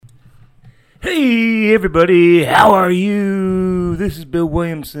Hey everybody, how are you? This is Bill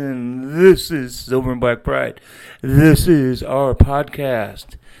Williamson. This is Silver and Black Pride. This is our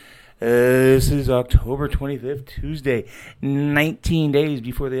podcast. This is October 25th, Tuesday, 19 days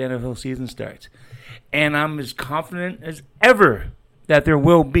before the NFL season starts. And I'm as confident as ever that there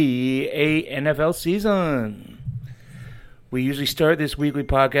will be a NFL season. We usually start this weekly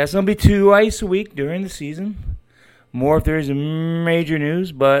podcast. It'll be twice a week during the season. More if there's major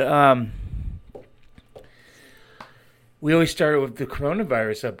news, but we always started with the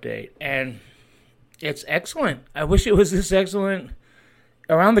coronavirus update, and it's excellent. I wish it was this excellent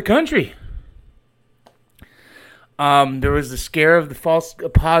around the country. There was the scare of the false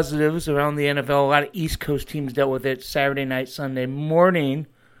positives around the NFL. A lot of East Coast teams dealt with it Saturday night, Sunday morning,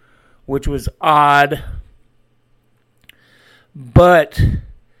 which was odd. But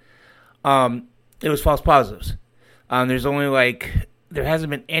it was false positives. There's only there hasn't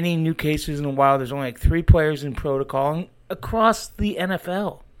been any new cases in a while. There's only 3 players in protocol across the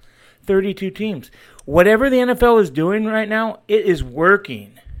NFL. 32 teams. Whatever the NFL is doing right now, it is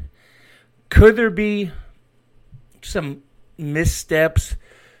working. Could there be some missteps,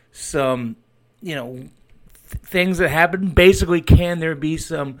 some, things that happen? Basically, can there be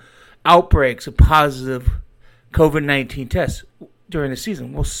some outbreaks of positive COVID-19 tests during the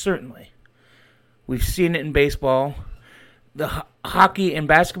season? Well, certainly. We've seen it in baseball. The hockey and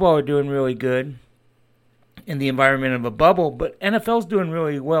basketball are doing really good in the environment of a bubble, but NFL's doing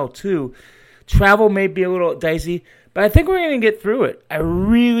really well too. Travel may be a little dicey, but I think we're going to get through it. I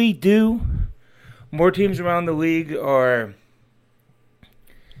really do. More teams around the league are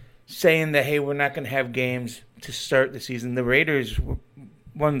saying that, hey, we're not going to have games to start the season. The Raiders were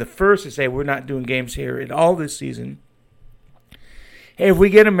one of the first to say we're not doing games here at all this season. Hey, if we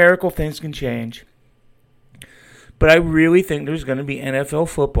get a miracle, things can change. But I really think there's going to be NFL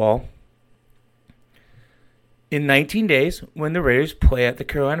football in 19 days when the Raiders play at the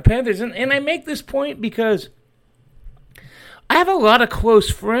Carolina Panthers. And I make this point because I have a lot of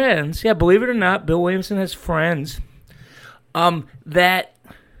close friends. Yeah, believe it or not, Bill Williamson has friends that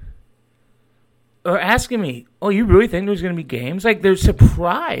are asking me, oh, you really think there's going to be games? Like, they're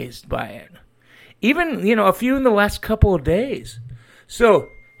surprised by it. Even, a few in the last couple of days. So,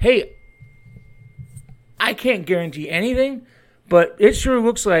 hey, I can't guarantee anything, but it sure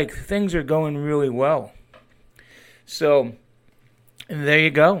looks like things are going really well. So, there you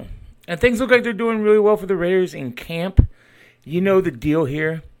go. And things look like they're doing really well for the Raiders in camp. You know the deal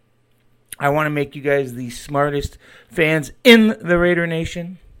here. I want to make you guys the smartest fans in the Raider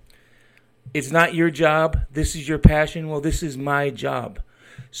Nation. It's not your job. This is your passion. Well, this is my job.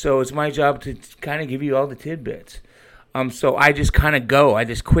 So, it's my job to kind of give you all the tidbits. So I just kind of go. I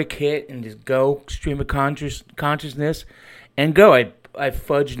just quick hit and just go, stream of consciousness, and go. I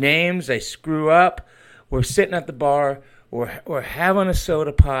fudge names. I screw up. We're sitting at the bar. We're having a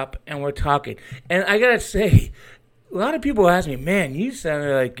soda pop, and we're talking. And I got to say, a lot of people ask me, man, you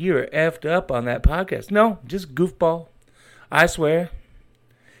sounded like you were effed up on that podcast. No, just goofball. I swear.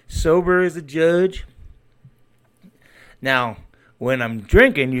 Sober as a judge. Now, when I'm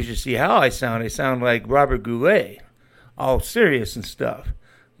drinking, you should see how I sound. I sound like Robert Goulet. All serious and stuff.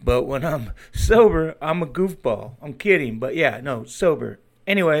 But when I'm sober, I'm a goofball. I'm kidding. But yeah, no, sober.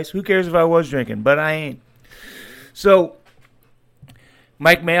 Anyways, who cares if I was drinking? But I ain't. So,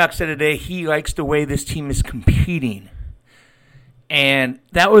 Mike Mayock said today he likes the way this team is competing. And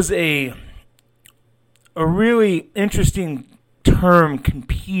that was a really interesting term,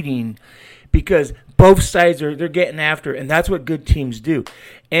 competing, because both sides they're getting after, and that's what good teams do.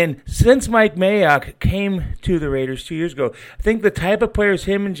 And since Mike Mayock came to the Raiders 2 years ago, I think the type of players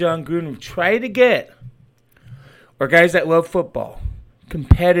him and John Gruden try to get are guys that love football,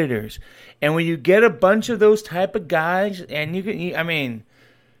 competitors. And when you get a bunch of those type of guys, and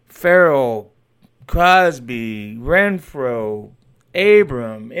Farrell, Crosby, Renfro,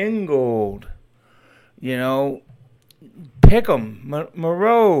 Abram, Ingold, Pick'em,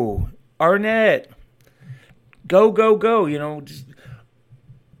 Moreau, Arnett, go,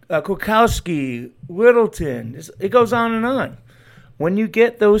 Kwiatkowski, Littleton. It goes on and on. When you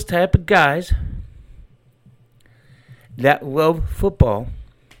get those type of guys that love football,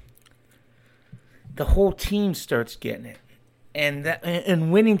 the whole team starts getting it.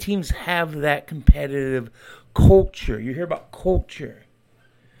 And winning teams have that competitive culture. You hear about culture.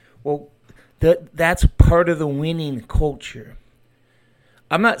 Well, that's part of the winning culture.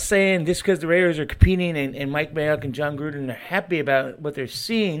 I'm not saying just because the Raiders are competing and Mike Mayock and John Gruden are happy about what they're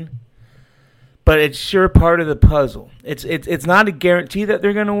seeing, but it's sure part of the puzzle. It's not a guarantee that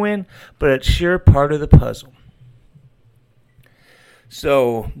they're going to win, but it's sure part of the puzzle.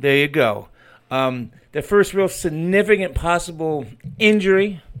 So there you go. The first real significant possible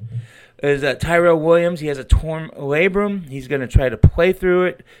injury is Tyrell Williams. He has a torn labrum. He's going to try to play through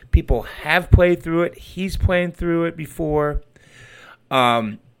it. People have played through it. He's playing through it before.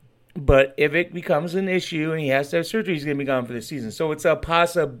 But if it becomes an issue and he has to have surgery, he's going to be gone for the season. So it's a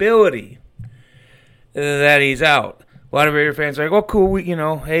possibility that he's out. A lot of Raider fans are like, "Oh, cool.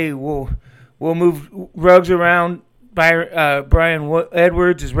 We'll move Ruggs around. Brian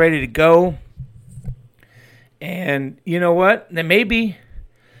Edwards is ready to go." And you know what? That may be,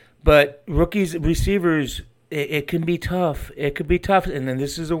 but rookies, receivers, it can be tough. It could be tough, and then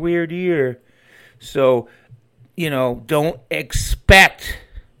this is a weird year. So, don't expect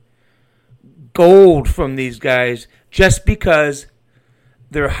gold from these guys just because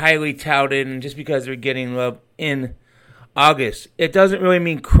they're highly touted and just because they're getting love in August. It doesn't really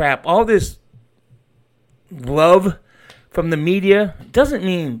mean crap. All this love from the media doesn't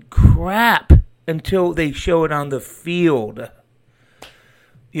mean crap until they show it on the field.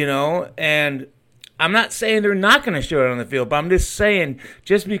 And I'm not saying they're not going to show it on the field, but I'm just saying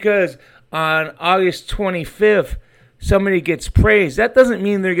just because on August 25th somebody gets praised, that doesn't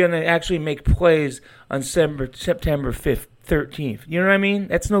mean they're going to actually make plays on September 5th, 13th. You know what I mean?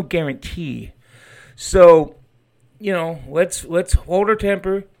 That's no guarantee. So, let's hold our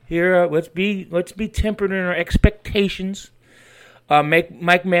temper here. Let's be tempered in our expectations. Mike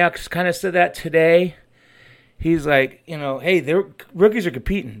Mayock kind of said that today. He's like, hey, their rookies are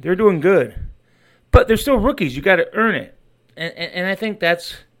competing. They're doing good, but they're still rookies. You got to earn it, and I think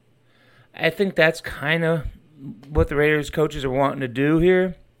that's kind of what the Raiders coaches are wanting to do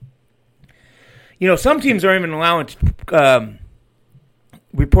here. Some teams aren't even allowing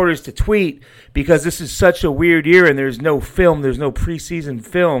reporters to tweet because this is such a weird year and there's no film, there's no preseason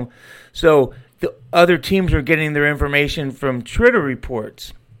film. So the other teams are getting their information from Twitter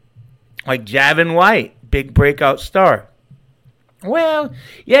reports, like Javin White, big breakout star. Well,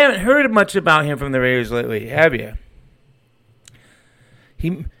 you haven't heard much about him from the Raiders lately, have you?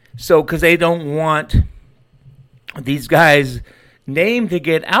 Because they don't want these guys' name to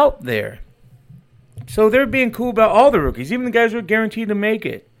get out there. So they're being cool about all the rookies, even the guys who are guaranteed to make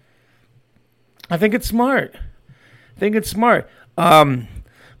it. I think it's smart.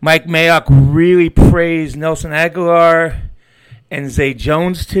 Mike Mayock really praised Nelson Aguilar and Zay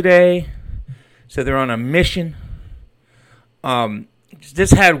Jones today. So they're on a mission.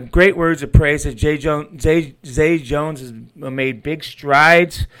 Just had great words of praise that Zay Jones has made big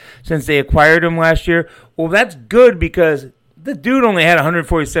strides since they acquired him last year. Well, that's good because the dude only had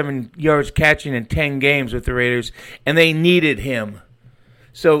 147 yards catching in 10 games with the Raiders, and they needed him.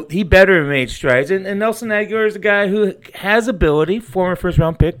 So he better have made strides. And Nelson Aguilar is a guy who has ability, former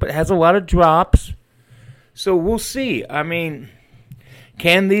first-round pick, but has a lot of drops. So we'll see. I mean,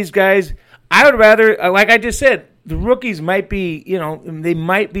 can these guys – I would rather – like I just said, the rookies might be, they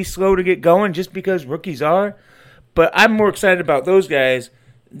might be slow to get going just because rookies are. But I'm more excited about those guys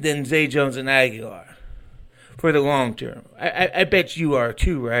than Zay Jones and Aguilar for the long term. I bet you are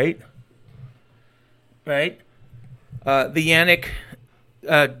too, right? Right? The Yannick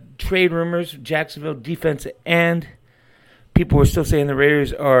trade rumors, Jacksonville defensive end. People were still saying the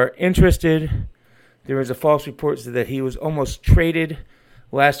Raiders are interested. There was a false report that he was almost traded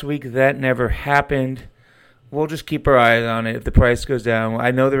last week. That never happened. We'll just keep our eyes on it. If the price goes down,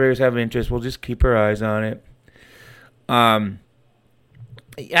 I know the Raiders have interest. We'll just keep our eyes on it. I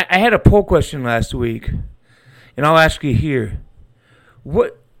had a poll question last week, and I'll ask you here.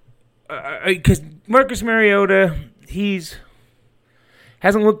 Because Marcus Mariota,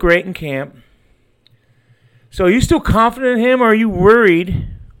 hasn't looked great in camp. So are you still confident in him, or are you worried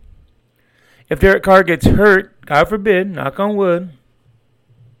if Derek Carr gets hurt, God forbid, knock on wood.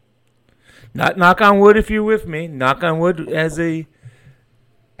 Not knock on wood if you're with me. Knock on wood as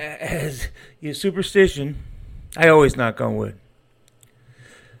your superstition. I always knock on wood.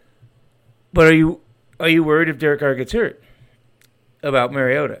 But are you worried if Derek Carr gets hurt about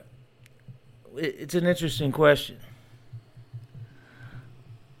Mariota? It's an interesting question.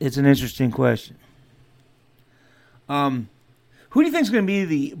 Who do you think is going to be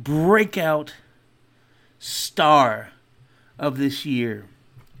the breakout star of this year?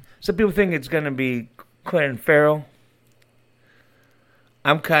 Some people think it's going to be Clinton Farrell.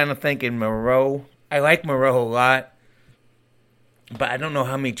 I'm kind of thinking Moreau. I like Moreau a lot, but I don't know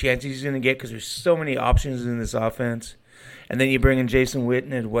how many chances he's going to get because there's so many options in this offense. And then you bring in Jason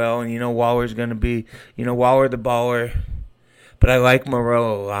Witten as well, and Waller's going to be, Waller the baller. But I like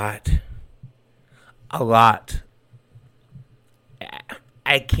Moreau a lot. A lot.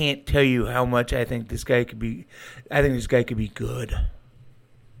 I can't tell you how much I think this guy could be. I think this guy could be good.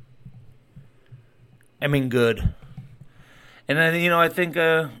 I mean, good. And then, I think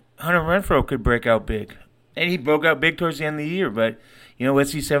Hunter Renfrow could break out big. And he broke out big towards the end of the year. But,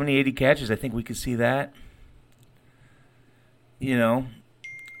 let's see 70, 80 catches. I think we could see that.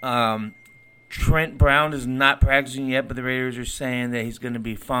 Trent Brown is not practicing yet, but the Raiders are saying that he's going to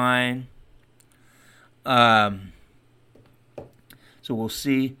be fine. So we'll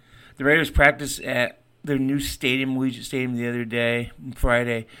see. The Raiders practiced at their new stadium, Allegiant Stadium, the other day,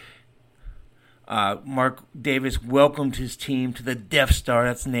 Friday. Mark Davis welcomed his team to the Death Star.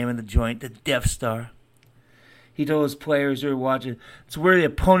 That's the name of the joint, the Death Star. He told his players who were watching, it's where the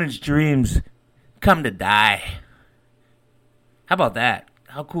opponent's dreams come to die. How about that?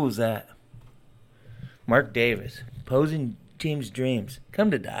 How cool is that? Mark Davis, opposing team's dreams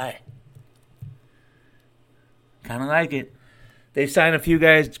come to die. Kind of like it. They signed a few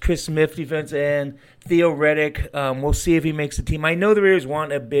guys, Chris Smith, defense end, Theo Reddick. We'll see if he makes the team. I know the Raiders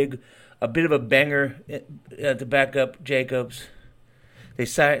want a bit of a banger to back up Jacobs. They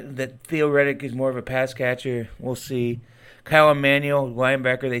signed that Theo Reddick is more of a pass catcher. We'll see. Kyle Emanuel,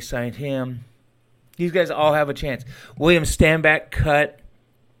 linebacker, they signed him. These guys all have a chance. William Stanback cut.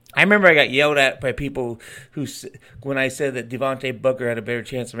 I remember I got yelled at by people when I said that Devontae Booker had a better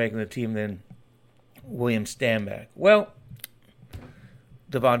chance of making the team than William Stanback. Well,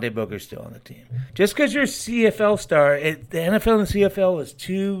 Devontae Booker's still on the team. Just because you're a CFL star, the NFL and the CFL is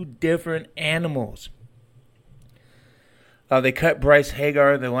two different animals. They cut Bryce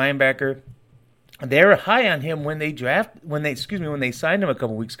Hagar, the linebacker. They were high on him when they signed him a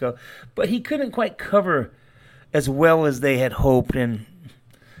couple weeks ago, but he couldn't quite cover as well as they had hoped, and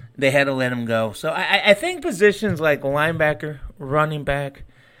they had to let him go. So I think positions like linebacker, running back,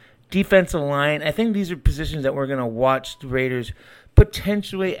 defensive line, I think these are positions that we're going to watch the Raiders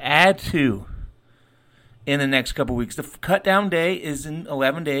potentially add to in the next couple weeks. The cut down day is in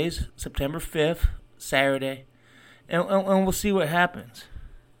 11 days, September 5th, Saturday, and we'll see what happens.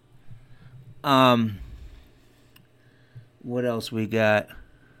 What else we got?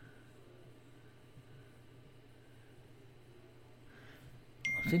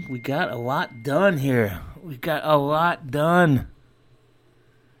 I think we got a lot done here. We got a lot done.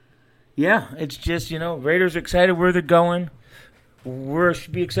 Yeah, it's just, Raiders are excited where they're going. We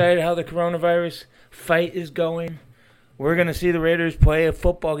should be excited how the coronavirus fight is going. We're going to see the Raiders play a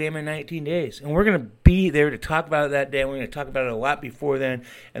football game in 19 days. And we're going to be there to talk about it that day. We're going to talk about it a lot before then.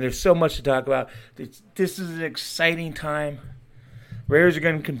 And there's so much to talk about. This is an exciting time. Raiders are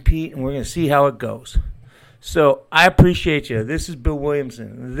going to compete, and we're going to see how it goes. So I appreciate you. This is Bill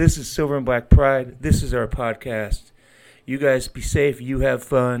Williamson. This is Silver and Black Pride. This is our podcast. You guys be safe. You have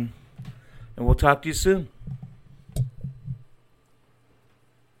fun. And we'll talk to you soon.